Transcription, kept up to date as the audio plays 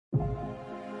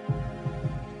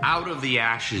Out of the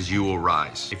ashes, you will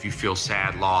rise. If you feel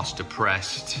sad, lost,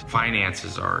 depressed,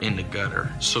 finances are in the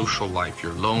gutter, social life,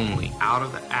 you're lonely, out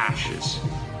of the ashes,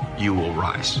 you will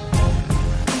rise.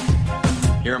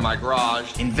 Here in my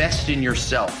garage, invest in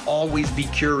yourself. Always be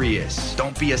curious.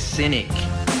 Don't be a cynic.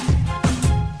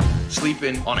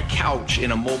 Sleeping on a couch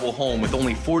in a mobile home with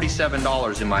only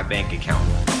 $47 in my bank account.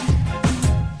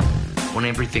 When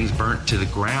everything's burnt to the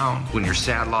ground, when you're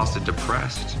sad, lost, and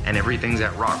depressed, and everything's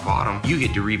at rock bottom, you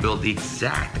get to rebuild the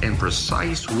exact and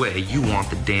precise way you want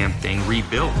the damn thing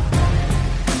rebuilt.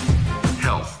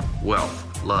 Health,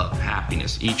 wealth, love,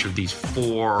 happiness, each of these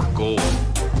 4 goals.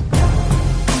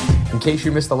 In case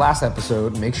you missed the last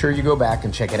episode, make sure you go back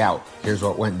and check it out. Here's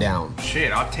what went down.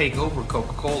 Shit, I'll take over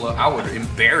Coca-Cola. I would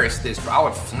embarrass this. I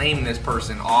would flame this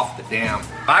person off the damn.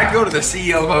 I'd go to the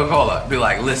CEO of Coca-Cola, be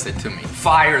like, listen to me.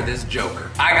 Fire this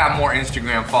joker. I got more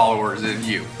Instagram followers than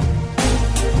you.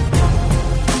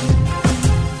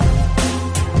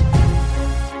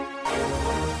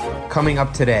 Coming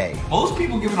up today. Most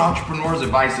people giving entrepreneurs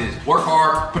advice is work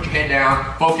hard, put your head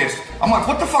down, focus. I'm like,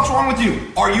 what the fuck's wrong with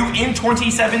you? Are you in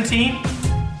 2017?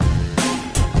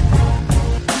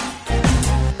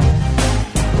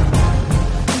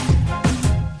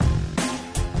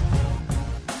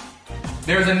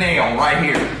 There's a nail right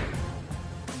here.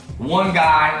 One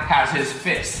guy has his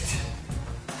fist.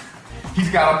 He's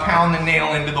got to pound the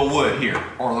nail into the wood here,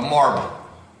 or the marble.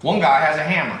 One guy has a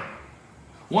hammer.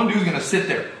 One dude's gonna sit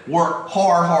there, work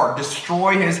hard,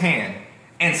 destroy his hand,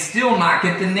 and still not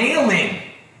get the nail in.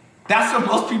 That's what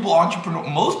most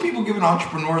people giving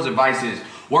entrepreneurs advice is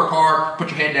work hard, put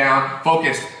your head down,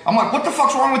 focus. I'm like, what the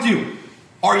fuck's wrong with you?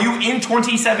 Are you in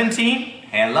 2017?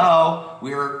 Hello,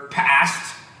 we're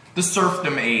past the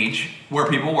serfdom age where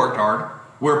people worked hard.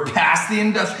 We're past the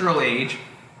industrial age.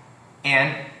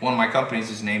 And one of my companies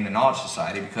is named the Knowledge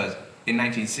Society because in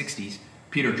 1960s,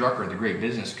 Peter Drucker, the great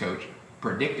business coach,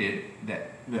 predicted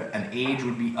that an age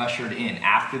would be ushered in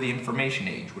after the information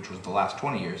age, which was the last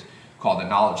 20 years, called the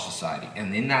Knowledge Society.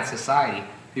 And in that society,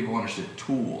 people understood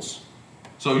tools.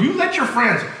 So you let your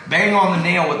friends bang on the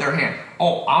nail with their hand.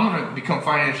 Oh, I'm going to become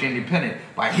financially independent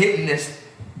by hitting this,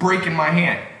 breaking my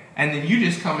hand. And then you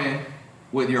just come in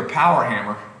with your power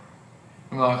hammer.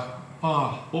 I'm like,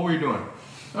 oh, what were you doing?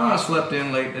 Oh, I slept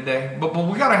in late today. But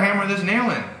we got to hammer this nail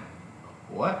in.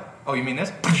 What? Oh, you mean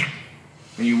this?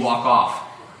 And you walk off.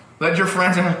 Let your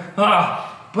friends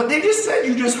but they just said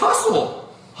you just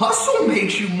hustle. Hustle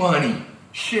makes you money.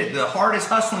 Shit, the hardest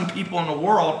hustling people in the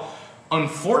world,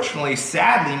 unfortunately,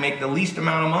 sadly, make the least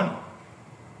amount of money.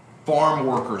 Farm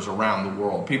workers around the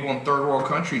world, people in third world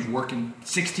countries working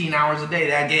 16 hours a day,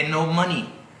 they're getting no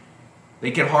money.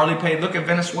 They can hardly pay. Look at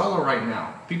Venezuela right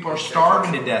now. People are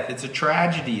starving to death. It's a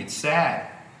tragedy. It's sad.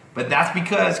 But that's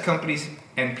because companies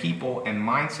and people and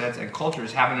mindsets and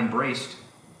cultures haven't embraced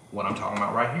what I'm talking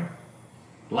about right here.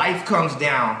 Life comes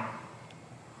down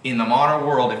in the modern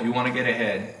world, if you want to get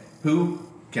ahead, who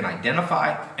can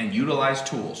identify and utilize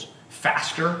tools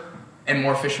faster and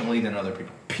more efficiently than other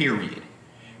people, period.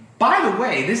 By the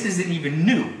way, this isn't even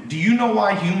new. Do you know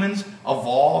why humans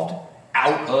evolved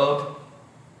out of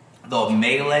the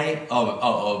melee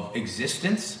of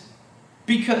existence?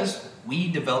 Because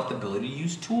we developed the ability to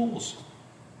use tools.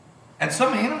 And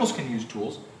some animals can use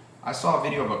tools. I saw a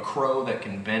video of a crow that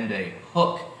can bend a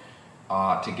hook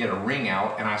to get a ring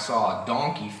out, and I saw a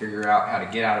donkey figure out how to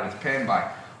get out of its pen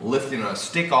by lifting a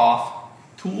stick off.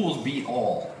 Tools beat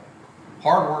all.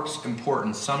 Hard work's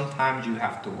important. Sometimes you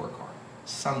have to work hard.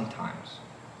 Sometimes.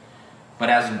 But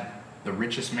as the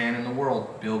richest man in the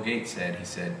world, Bill Gates said, he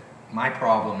said, my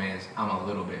problem is I'm a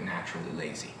little bit naturally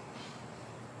lazy.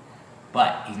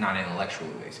 But he's not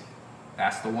intellectually lazy.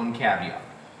 That's the one caveat.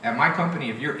 At my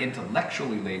company, if you're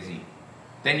intellectually lazy,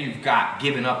 then you've got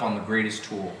given up on the greatest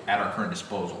tool at our current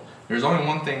disposal. There's only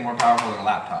one thing more powerful than a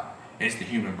laptop. It's the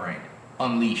human brain.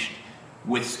 Unleashed,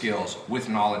 with skills, with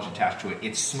knowledge attached to it.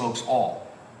 It smokes all.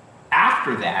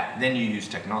 After that, then you use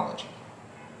technology.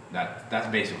 That's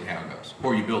basically how it goes.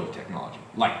 Or you build the technology,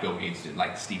 like Bill Gates did,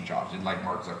 like Steve Jobs did, like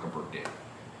Mark Zuckerberg did.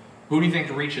 Who do you think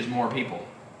reaches more people?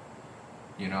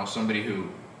 You know, somebody who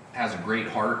has a great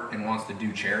heart and wants to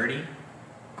do charity?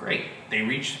 Great, they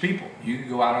reach people. You could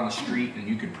go out on the street and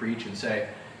you could preach and say,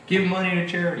 give money to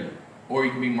charity. Or you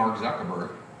can be Mark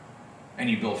Zuckerberg and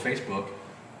you build Facebook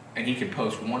and he could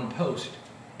post one post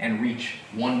and reach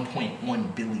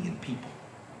 1.1 billion people.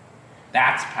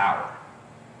 That's power.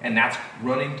 And that's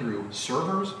running through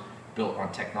servers built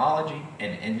on technology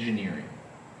and engineering.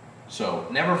 So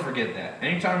never forget that.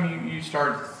 Anytime you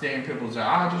start saying people say,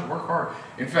 just work hard.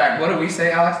 In fact, what do we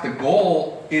say, Alex? The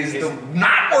goal is to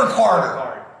not work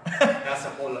harder. That's the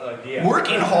whole idea.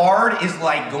 Working hard is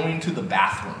like going to the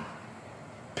bathroom,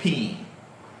 peeing.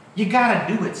 You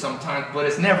gotta do it sometimes, but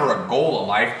it's never a goal of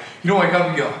life. You don't wake up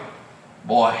and go,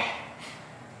 boy,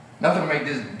 nothing will make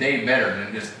this day better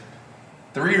than just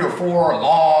 3 or 4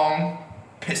 long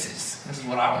pisses. This is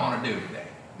what I want to do today.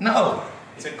 No.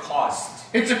 It's a cost.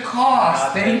 It's a cost.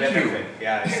 Not Thank the you. benefit.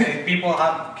 Yeah. People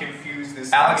have confused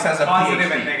this. Alex has a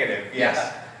positive PhD. and negative. Yes.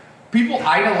 Yeah. People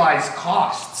idolize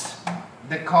costs.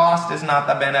 The cost is not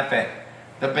the benefit.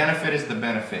 The benefit is the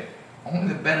benefit. Only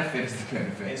the benefit is the In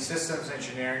benefit. systems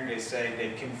engineering, they say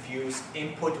they confuse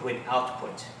input with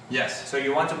output. Yes. So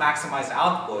you want to maximize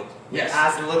output with Yes.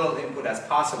 as little input as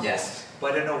possible. Yes.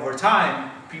 But then over time,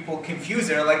 people confuse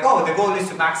it. They're like, oh, the goal is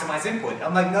to maximize input.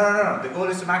 I'm like, no. The goal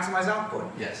is to maximize output.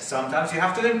 Yes. Sometimes you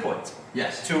have to input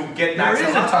Yes. to get There maximum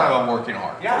is a output. time of working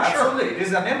hard. Yeah, for sure. absolutely. It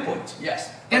is an input.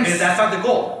 Yes. And that's not the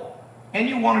goal. And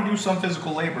you want to do some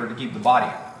physical labor to keep the body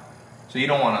up. So you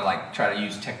don't want to like try to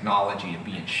use technology to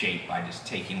be in shape by just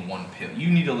taking one pill. You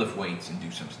need to lift weights and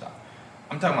do some stuff.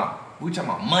 We're talking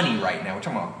about money right now. We're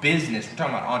talking about business. We're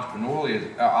talking about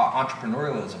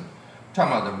entrepreneurialism. We're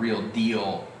talking about the real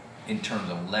deal in terms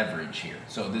of leverage here.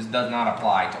 So this does not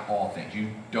apply to all things. You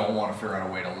don't want to figure out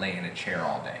a way to lay in a chair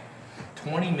all day.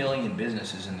 20 million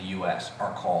businesses in the U.S.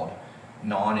 are called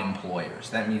non-employers.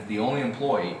 That means the only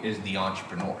employee is the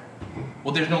entrepreneur.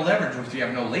 Well, there's no leverage if you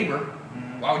have no labor.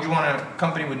 Why would you want a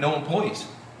company with no employees?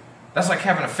 That's like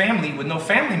having a family with no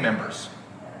family members.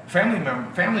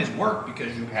 Families work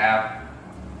because you have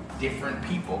different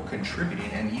people contributing,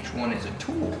 and each one is a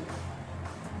tool.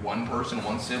 One person,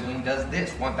 one sibling does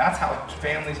this. That's how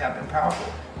families have been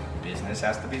powerful. Business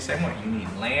has to be the same way. You need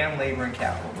land, labor, and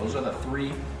capital. Those are the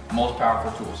 3 most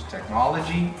powerful tools.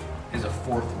 Technology is a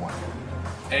 4th one.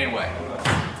 Anyway,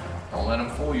 don't let them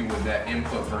fool you with that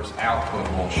input versus output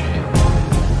bullshit.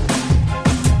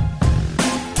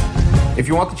 If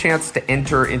you want the chance to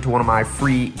enter into one of my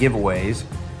free giveaways,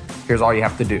 here's all you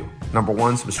have to do. Number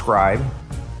 1, subscribe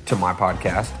to my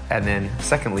podcast. And then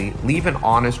secondly, leave an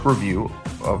honest review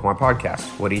of my podcast.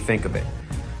 What do you think of it?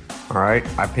 All right.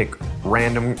 I pick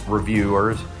random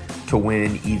reviewers to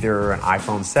win either an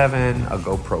iPhone 7, a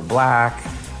GoPro Black,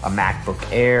 a MacBook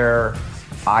Air,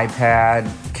 iPad,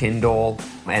 Kindle,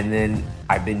 and then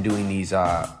I've been doing these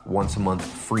once a month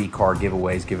free car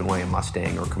giveaways, giving away a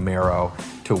Mustang or Camaro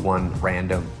to one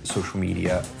random social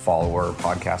media follower.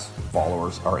 Podcast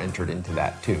followers are entered into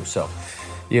that too. So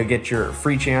you'll get your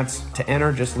free chance to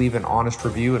enter. Just leave an honest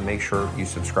review and make sure you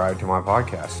subscribe to my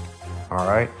podcast. All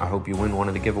right. I hope you win one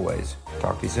of the giveaways.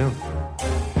 Talk to you soon.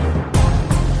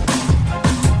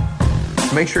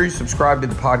 Make sure you subscribe to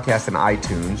the podcast in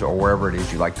iTunes or wherever it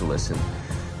is you like to listen,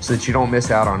 so that you don't miss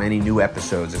out on any new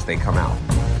episodes as they come out.